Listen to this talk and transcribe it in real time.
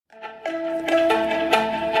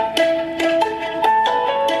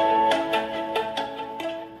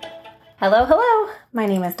Hello, hello. My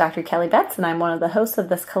name is Dr. Kelly Betts, and I'm one of the hosts of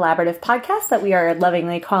this collaborative podcast that we are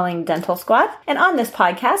lovingly calling Dental Squad. And on this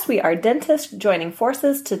podcast, we are dentists joining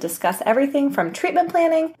forces to discuss everything from treatment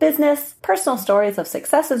planning, business, personal stories of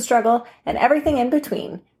success and struggle, and everything in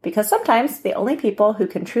between. Because sometimes the only people who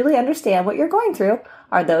can truly understand what you're going through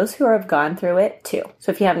are those who have gone through it too.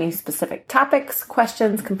 So if you have any specific topics,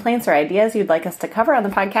 questions, complaints, or ideas you'd like us to cover on the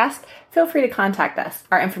podcast, feel free to contact us.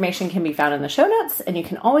 Our information can be found in the show notes, and you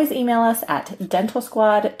can always email us at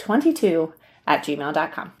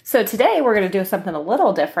dentalsquad22@gmail.com. So today we're going to do something a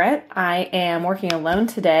little different. I am working alone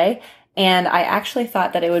today, and I actually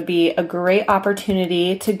thought that it would be a great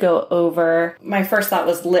opportunity to go over, my first thought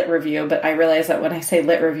was lit review, but I realized that when I say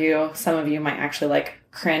lit review, some of you might actually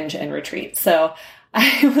cringe and retreat. So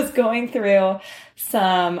I was going through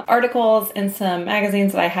some articles in some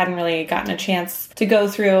magazines that I hadn't really gotten a chance to go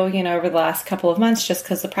through, over the last couple of months, just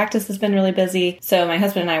because the practice has been really busy. So my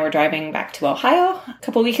husband and I were driving back to Ohio a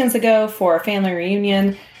couple weekends ago for a family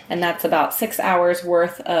reunion. And that's about 6 hours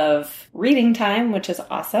worth of reading time, which is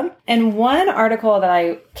awesome. And one article that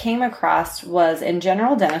I came across was in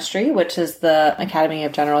General Dentistry, which is the Academy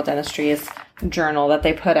of General Dentistry's journal that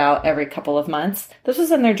they put out every couple of months. This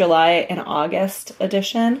was in their July and August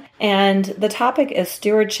edition. And the topic is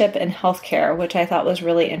stewardship in healthcare, which I thought was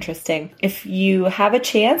really interesting. If you have a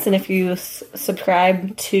chance and if you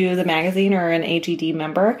subscribe to the magazine or an AGD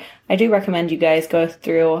member, I do recommend you guys go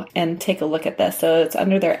through and take a look at this. So it's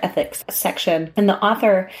under their ethics section. And the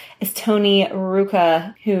author is Tony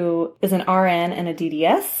Ruka, who is an RN and a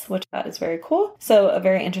DDS, which I thought is very cool. So a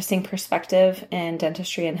very interesting perspective in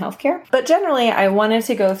dentistry and healthcare. But generally, I wanted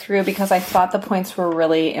to go through because I thought the points were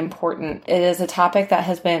really important. It is a topic that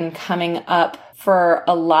has been coming up for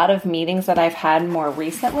a lot of meetings that I've had more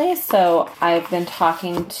recently. So I've been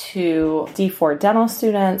talking to D4 dental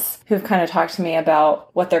students who've kind of talked to me about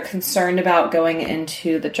what they're concerned about going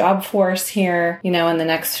into the job force here, in the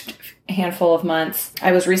next handful of months.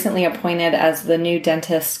 I was recently appointed as the new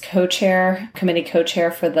dentist committee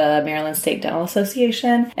co-chair for the Maryland State Dental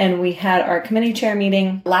Association. And we had our committee chair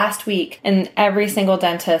meeting last week, and every single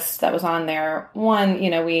dentist that was on there,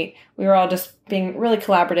 we were all just being really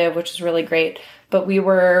collaborative, which is really great. But we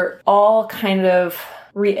were all kind of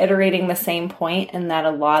reiterating the same point in that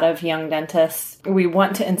a lot of young dentists, we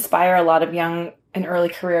want to inspire a lot of young and early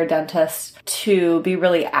career dentists to be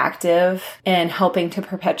really active in helping to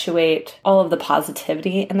perpetuate all of the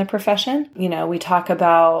positivity in the profession. We talk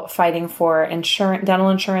about fighting for dental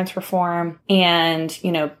insurance reform and,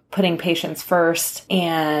 putting patients first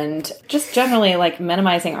and just generally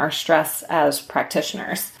minimizing our stress as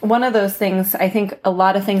practitioners. One of those things, I think a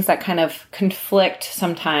lot of things that kind of conflict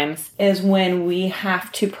sometimes is when we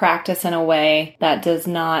have to practice in a way that does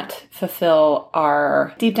not fulfill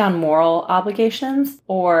our deep down moral obligations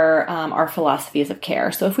or our philosophies of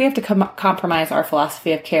care. So if we have to compromise our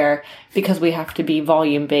philosophy of care because we have to be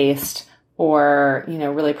volume based or,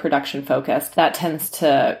 really production focused, that tends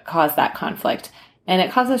to cause that conflict. And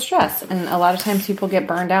it causes stress. And a lot of times people get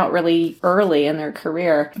burned out really early in their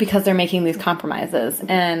career because they're making these compromises.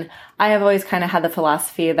 And I have always kind of had the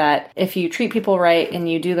philosophy that if you treat people right and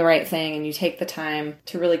you do the right thing and you take the time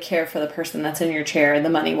to really care for the person that's in your chair, the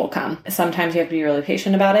money will come. Sometimes you have to be really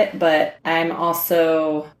patient about it, but I'm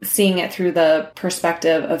also seeing it through the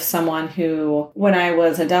perspective of someone who, when I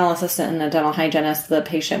was a dental assistant and a dental hygienist, the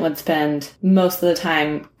patient would spend most of the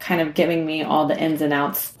time kind of giving me all the ins and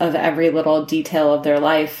outs of every little detail of their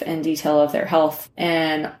life and detail of their health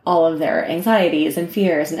and all of their anxieties and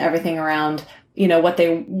fears and everything around what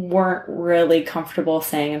they weren't really comfortable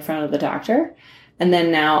saying in front of the doctor. And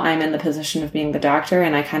then now I'm in the position of being the doctor,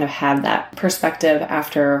 and I kind of have that perspective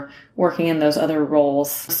after working in those other roles.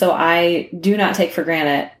 So I do not take for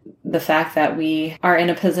granted the fact that we are in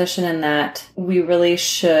a position in that we really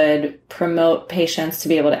should promote patients to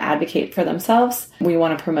be able to advocate for themselves. We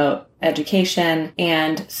want to promote education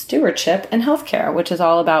and stewardship in healthcare, which is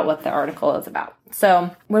all about what the article is about.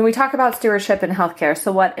 So when we talk about stewardship in healthcare,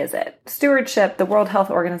 so what is it? Stewardship, the World Health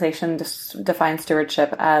Organization defines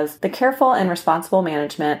stewardship as the careful and responsible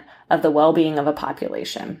management of the well-being of a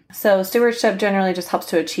population. So stewardship generally just helps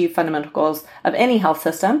to achieve fundamental goals of any health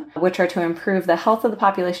system, which are to improve the health of the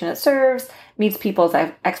population it serves, meets people's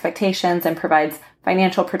expectations, and provides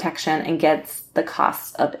financial protection against the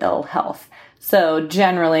costs of ill health. So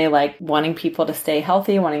generally, wanting people to stay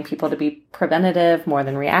healthy, wanting people to be preventative more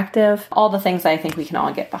than reactive, all the things I think we can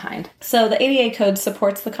all get behind. So the ADA code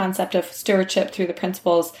supports the concept of stewardship through the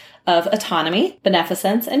principles of autonomy,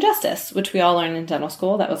 beneficence, and justice, which we all learned in dental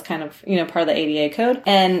school. That was kind of, part of the ADA code.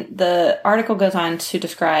 And the article goes on to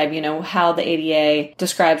describe, how the ADA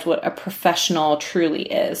describes what a professional truly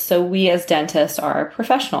is. So we as dentists are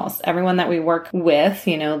professionals. Everyone that we work with,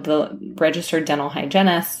 the registered dental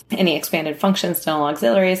hygienists, any expanded functions, dental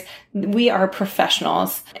auxiliaries, we are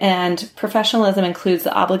professionals. And professionalism includes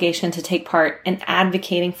the obligation to take part in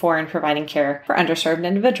advocating for and providing care for underserved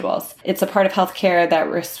individuals. It's a part of healthcare that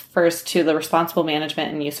refers to the responsible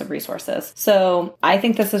management and use of resources. So I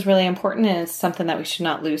think this is really important, and it's something that we should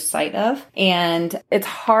not lose sight of. And it's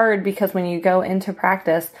hard because when you go into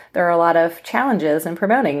practice, there are a lot of challenges in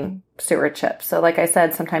promoting stewardship. So like I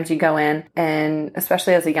said, sometimes you go in, and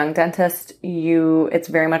especially as a young dentist, it's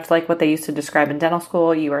very much like what they used to describe in dental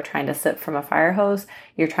school. You are trying to sip from a fire hose.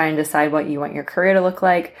 You're trying to decide what you want your career to look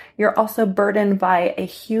like. You're also burdened by a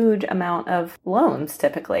huge amount of loans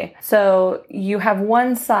typically. So you have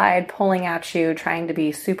one side pulling at you, trying to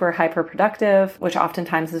be super hyper productive, which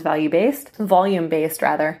oftentimes is volume based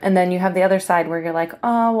rather. And then you have the other side where you're like,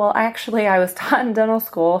 oh, well, actually I was taught in dental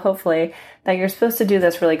school, hopefully, that you're supposed to do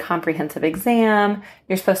this really comprehensive exam.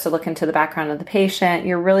 You're supposed to look into the background of the patient.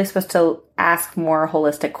 You're really supposed to ask more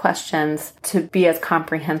holistic questions to be as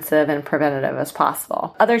comprehensive and preventative as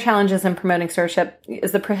possible. Other challenges in promoting stewardship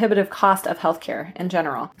is the prohibitive cost of healthcare in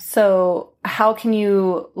general. So how can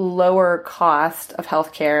you lower cost of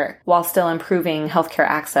healthcare while still improving healthcare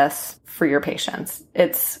access for your patients?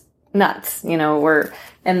 It's nuts. We're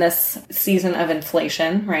in this season of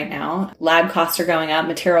inflation right now. Lab costs are going up,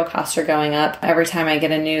 material costs are going up. Every time I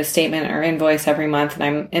get a new statement or invoice every month and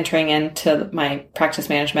I'm entering into my practice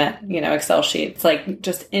management, Excel sheet, it's like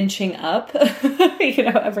just inching up,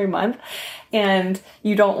 every month. And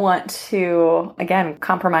you don't want to, again,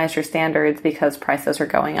 compromise your standards because prices are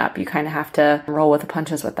going up. You kind of have to roll with the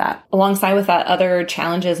punches with that. Alongside with that, other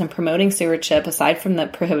challenges in promoting stewardship, aside from the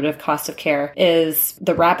prohibitive cost of care, is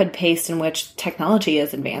the rapid pace in which technology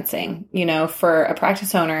is advancing. For a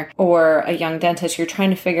practice owner or a young dentist, you're trying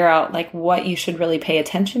to figure out what you should really pay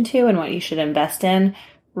attention to and what you should invest in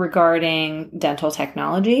regarding dental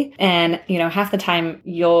technology. And, half the time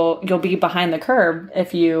you'll be behind the curve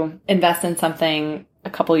if you invest in something a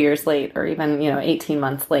couple years late or even, 18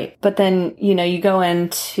 months late. But then, you go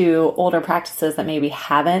into older practices that maybe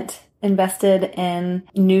haven't invested in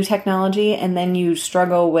new technology, and then you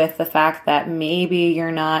struggle with the fact that maybe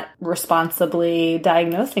you're not responsibly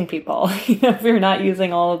diagnosing people. If you're not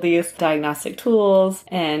using all of these diagnostic tools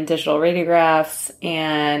and digital radiographs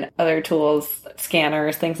and other tools,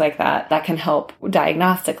 scanners, things like that can help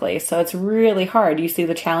diagnostically. So it's really hard. You see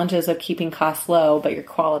the challenges of keeping costs low, but your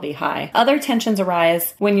quality high. Other tensions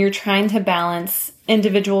arise when you're trying to balance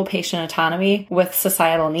individual patient autonomy with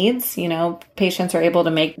societal needs. Patients are able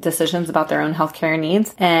to make decisions about their own healthcare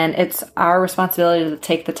needs, and it's our responsibility to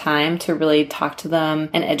take the time to really talk to them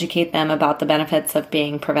and educate them about the benefits of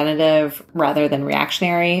being preventative rather than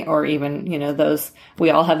reactionary, or even, we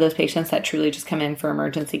all have those patients that truly just come in for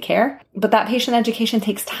emergency care. But that patient education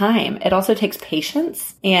takes time. It also takes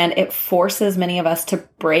patience, and it forces many of us to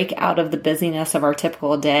break out of the busyness of our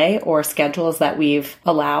typical day or schedules that we've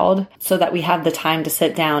allowed so that we have the time to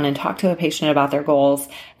sit down and talk to a patient about their goals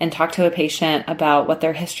and talk to a patient about what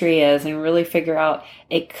their history is and really figure out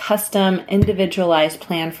a custom, individualized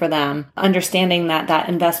plan for them, understanding that that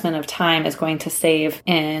investment of time is going to save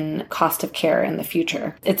in cost of care in the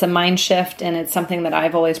future. It's a mind shift, and it's something that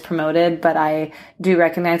I've always promoted, but I do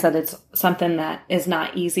recognize that it's something that is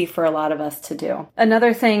not easy for a lot of us to do.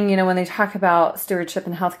 Another thing, when they talk about stewardship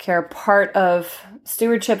in healthcare, part of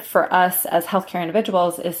stewardship for us as healthcare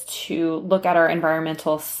individuals is to look at our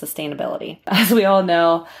environmental sustainability. As we all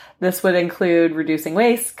know, this would include reducing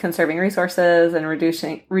waste, conserving resources, and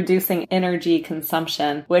reducing energy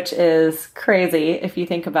consumption, which is crazy if you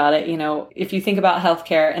think about it. If you think about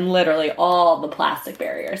healthcare and literally all the plastic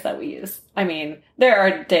barriers that we use. I mean, there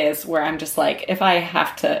are days where I'm just like,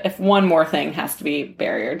 if one more thing has to be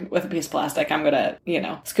barriered with a piece of plastic, I'm going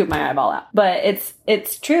to, scoop my eyeball out. But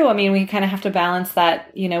it's true. I mean, we kind of have to balance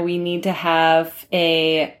that, we need to have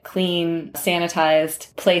a clean,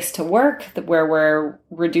 sanitized place to work where we're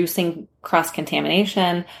reducing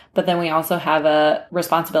cross-contamination, but then we also have a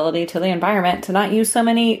responsibility to the environment to not use so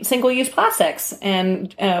many single-use plastics,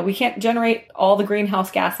 and we can't generate all the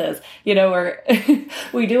greenhouse gases, or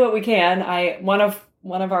we do what we can. One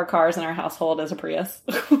of our cars in our household is a Prius.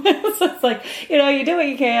 So it's like, you do what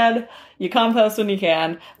you can, you compost when you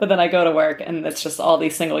can, but then I go to work and it's just all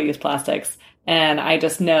these single-use plastics. And I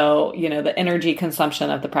just know, the energy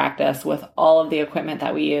consumption of the practice with all of the equipment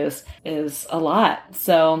that we use is a lot.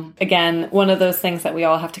 So again, one of those things that we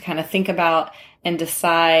all have to kind of think about and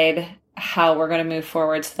decide how we're going to move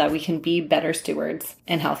forward so that we can be better stewards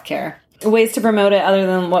in healthcare. Ways to promote it other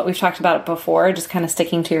than what we've talked about before, just kind of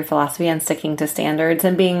sticking to your philosophy and sticking to standards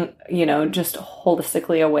and being, just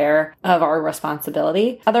holistically aware of our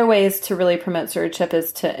responsibility. Other ways to really promote stewardship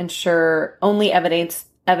is to ensure only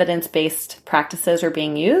evidence-based practices are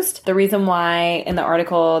being used. The reason why in the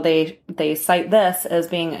article they cite this as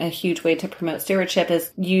being a huge way to promote stewardship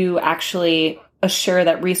is you actually assure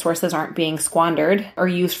that resources aren't being squandered or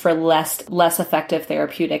used for less effective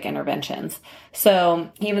therapeutic interventions. So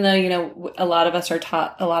even though, a lot of us are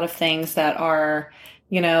taught a lot of things that are,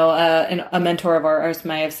 a mentor of ours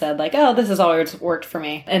might have said like, oh, this has always worked for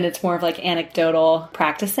me. And it's more of like anecdotal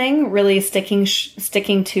practicing, really sticking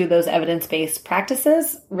to those evidence-based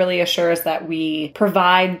practices really assures that we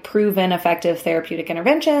provide proven effective therapeutic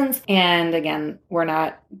interventions. And again, we're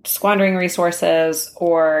not squandering resources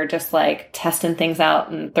or just like testing things out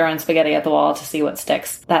and throwing spaghetti at the wall to see what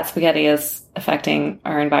sticks. That spaghetti is affecting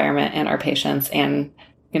our environment and our patients and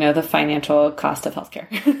the financial cost of healthcare.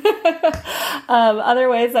 Other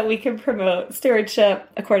ways that we can promote stewardship,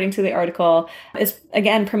 according to the article, is,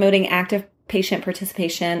 again, promoting active patient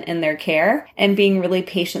participation in their care and being really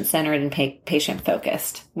patient-centered and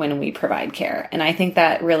patient-focused when we provide care. And I think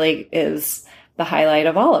that really is the highlight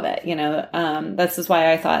of all of it. This is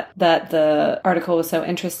why I thought that the article was so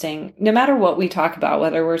interesting. No matter what we talk about,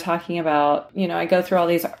 whether we're talking about, I go through all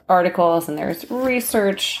these articles and there's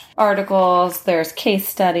research articles, there's case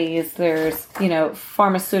studies, there's,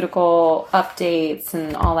 pharmaceutical updates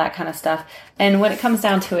and all that kind of stuff. And when it comes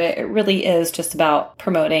down to it, it really is just about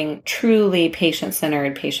promoting truly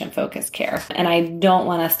patient-centered, patient-focused care. And I don't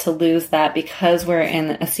want us to lose that because we're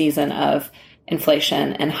in a season of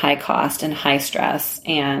inflation and high cost and high stress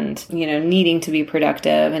and, needing to be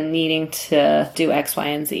productive and needing to do X, Y,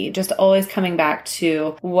 and Z. Just always coming back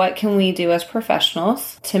to what can we do as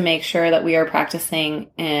professionals to make sure that we are practicing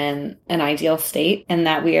in an ideal state and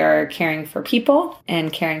that we are caring for people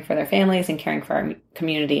and caring for their families and caring for our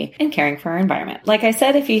community and caring for our environment. Like I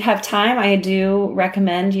said, if you have time, I do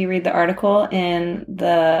recommend you read the article in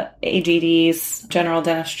the AGD's General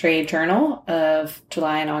Dentistry Journal of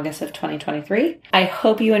July and August of 2023. I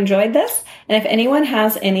hope you enjoyed this. And if anyone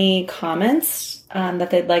has any comments that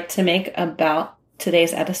they'd like to make about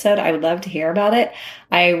today's episode, I would love to hear about it.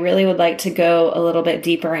 I really would like to go a little bit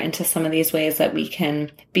deeper into some of these ways that we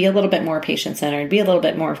can be a little bit more patient-centered, be a little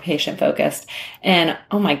bit more patient-focused. And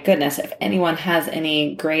oh my goodness, if anyone has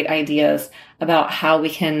any great ideas about how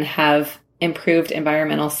we can have improved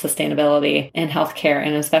environmental sustainability in healthcare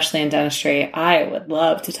and especially in dentistry, I would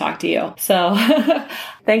love to talk to you. So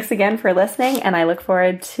thanks again for listening, and I look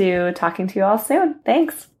forward to talking to you all soon.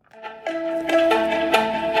 Thanks.